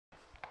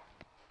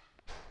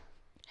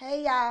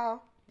Hey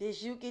y'all,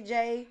 this Yuki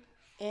J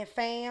and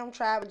fam,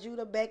 Tribe of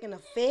Judah back in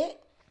effect.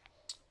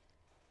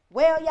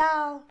 Well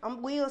y'all, I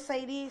will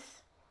say this.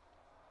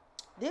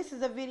 This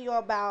is a video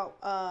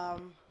about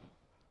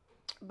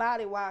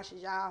body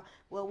washes, y'all.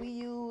 What we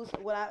use,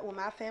 what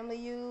my family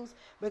use,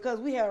 because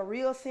we have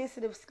real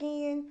sensitive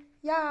skin.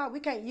 Y'all, we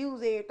can't use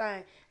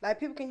everything. Like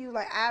people can use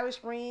like Irish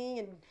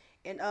Spring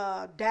and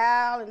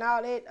Dial and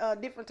all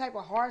that different type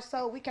of hard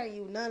soap. We can't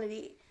use none of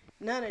it.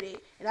 None of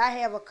it. And I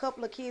have a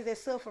couple of kids that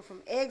suffer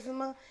from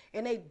eczema,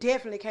 and they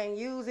definitely can't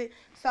use it.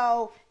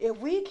 So if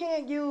we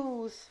can't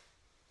use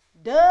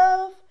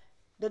Dove,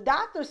 the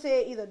doctor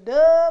said either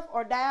Dove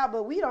or Dial,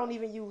 but we don't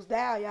even use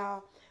Dial,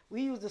 y'all.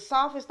 We use the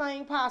softest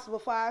thing possible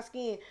for our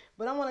skin.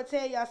 But I want to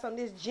tell y'all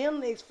something. This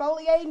gently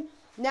exfoliating.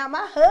 Now,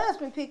 my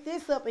husband picked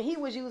this up, and he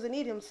was using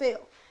it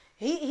himself.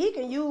 He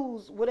can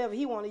use whatever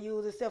he want to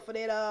use, except for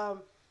that,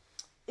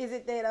 is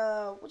it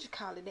that, what you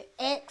call it, the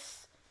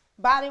X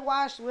body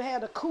wash will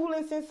have the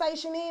cooling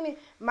sensation in it.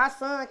 My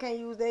son can't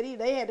use that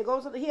either. He had to go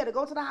to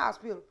the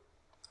hospital.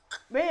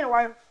 But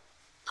anyway,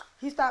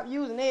 he stopped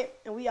using it,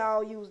 and we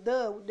all use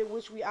Dove,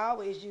 which we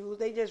always use.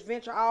 They just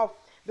venture off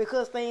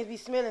because things be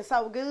smelling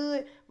so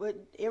good, but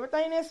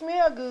everything that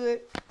smell good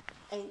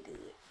ain't good.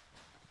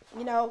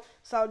 You know,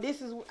 so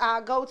this is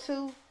our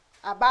go-to,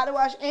 our body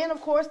wash, and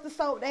of course the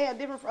soap. They have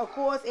different, of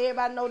course,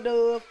 everybody know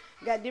Dove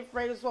got different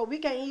fragrances, so we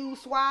can't use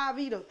Suave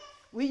either.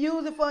 We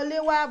use it for a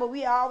little while, but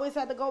we always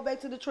have to go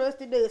back to the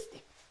Trusty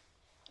Dusty.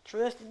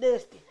 Trusty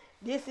Dusty.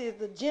 This is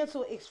the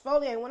gentle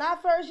exfoliant. When I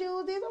first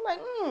used this, I'm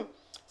like,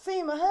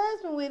 seeing my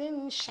husband with it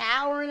and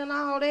showering and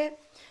all that.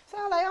 So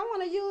I'm like, I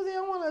want to use it.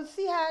 I want to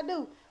see how I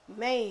do.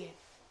 Man,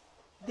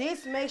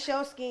 this makes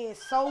your skin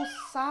so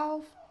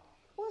soft.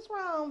 What's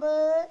wrong,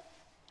 bud?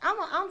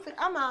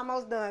 I'm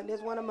almost done.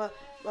 There's one of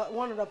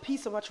the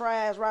piece of my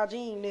trash,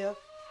 Hygiene there.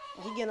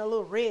 He getting a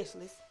little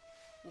restless.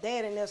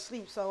 Dad in there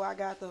sleep, so I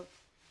got to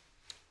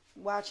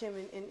watch him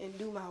and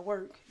do my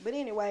work. But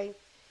anyway,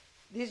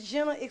 this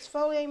gentle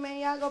exfoliate, man,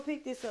 y'all go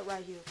pick this up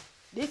right here.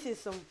 This is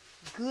some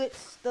good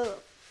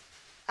stuff.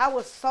 I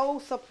was so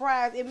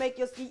surprised. It make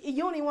your skin,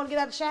 you don't even want to get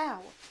out of the shower.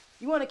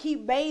 You want to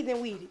keep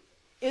bathing with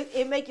it.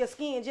 It make your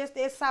skin just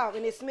that soft,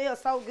 and it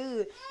smells so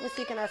good. Let's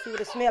see, can I see what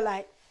it smell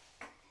like?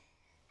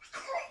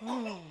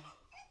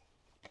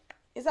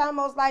 It's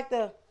almost like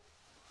the,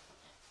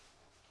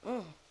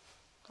 hold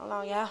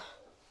on, y'all.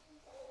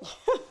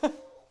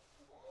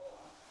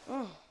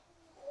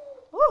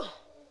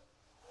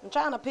 I'm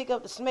trying to pick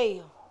up the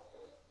smell.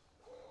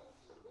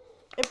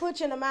 It puts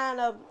you in the mind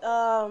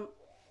of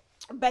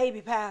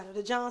baby powder,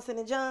 the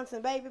Johnson &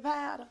 Johnson baby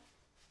powder.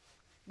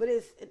 But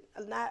it's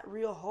not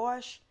real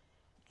harsh.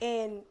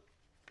 And,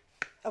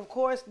 of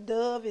course,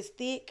 Dove is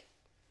thick.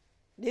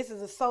 This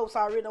is a soap,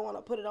 so I really don't want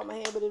to put it on my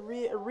hand, but it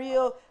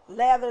real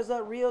lathers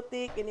up real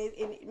thick, and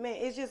man,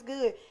 it's just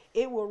good.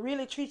 It will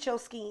really treat your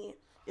skin.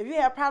 If you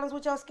have problems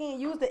with your skin,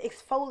 use the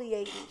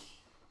exfoliating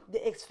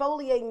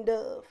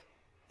Dove.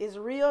 It's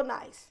real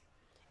nice.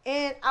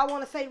 And I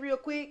want to say real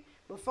quick,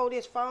 before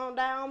this phone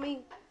down on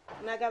me,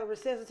 and I got to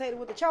resuscitate it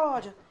with the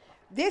charger,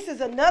 this is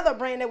another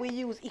brand that we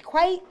use,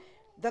 Equate,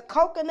 the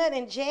coconut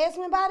and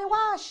jasmine body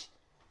wash.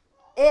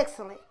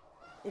 Excellent.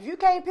 If you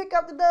can't pick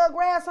up the Dove,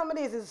 grab some of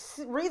this. It's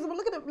reasonable.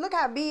 Look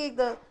how big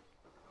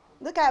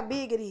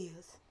it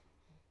is.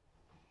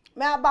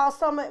 Man, I bought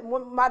some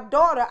of my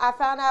daughter. I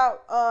found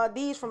out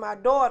these from my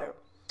daughter,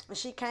 and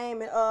she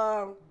came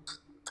and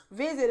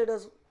visited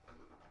us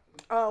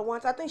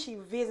once. I think she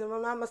visited. If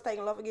I'm not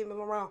mistaken. Lord forgive me if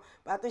I'm wrong,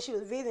 but I think she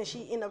was visiting.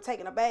 She ended up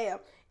taking a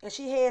bath, and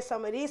she had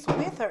some of this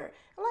with her.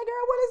 I'm like,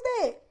 girl, what is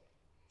that?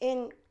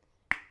 And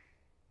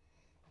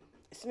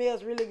it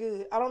smells really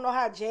good. I don't know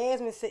how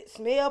jasmine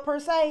smell per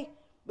se.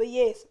 But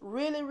yes,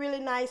 really, really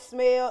nice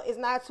smell. It's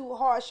not too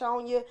harsh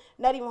on you,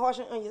 not even harsh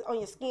on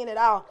your skin at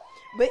all.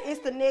 But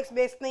it's the next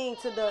best thing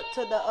to the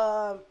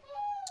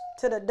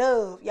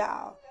Dove,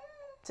 y'all.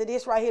 To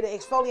this right here, the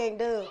exfoliating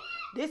Dove.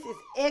 This is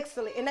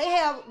excellent, and they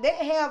have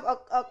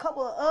a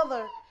couple of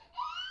other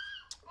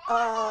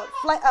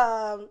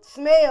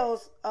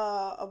smells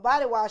of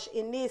body wash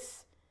in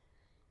this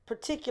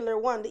particular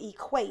one, the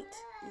Equate.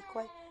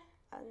 Equate.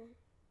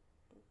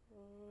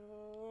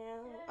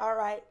 Yeah. All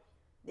right,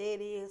 there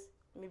it is.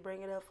 Let me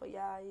bring it up for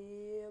y'all.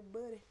 Yeah,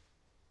 buddy.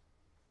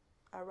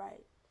 All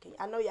right.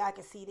 I know y'all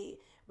can see that.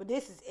 But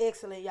this is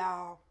excellent,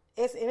 y'all.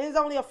 And it's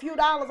only a few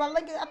dollars. I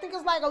think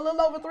it's like a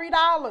little over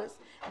 $3.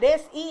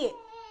 That's it.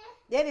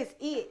 That is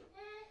it.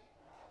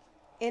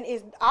 And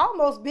it's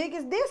almost big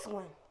as this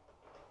one.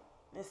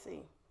 Let's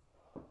see.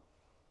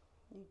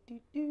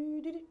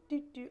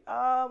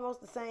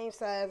 Almost the same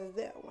size as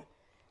that one.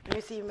 Let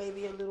me see,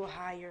 maybe a little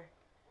higher.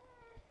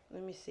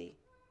 Let me see.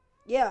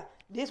 Yeah,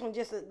 this one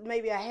just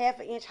maybe a half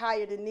an inch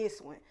higher than this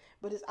one.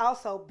 But it's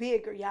also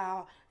bigger,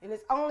 y'all. And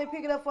it's only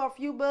picking up for a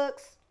few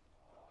bucks.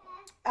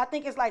 I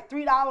think it's like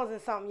 $3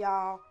 and something,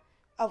 y'all.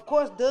 Of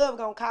course, Dove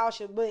gonna cost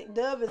you, but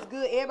Dove is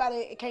good.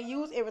 Everybody can't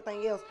use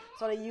everything else.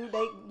 So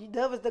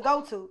Dove is the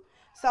go-to.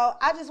 So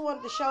I just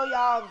wanted to show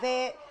y'all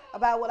that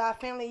about what our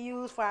family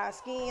use for our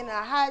skin and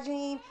our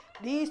hygiene.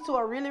 These two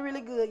are really,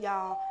 really good,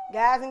 y'all.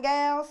 Guys and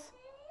gals,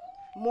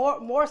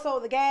 more so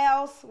the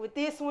gals with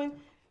this one.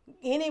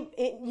 Any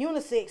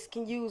unisex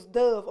can use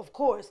Dove, of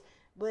course,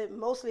 but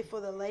mostly for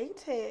the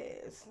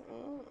ladies.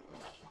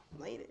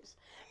 Ladies.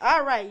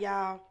 All right,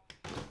 y'all.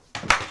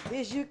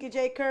 This Yuki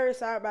J. Curry.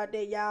 Sorry about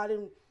that, y'all.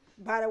 Them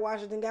body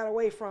washes done got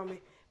away from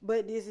me.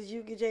 But this is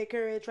Yuki J.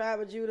 Curry, Tribe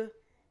of Judah.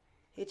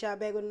 Hit y'all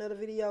back with another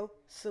video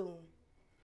soon.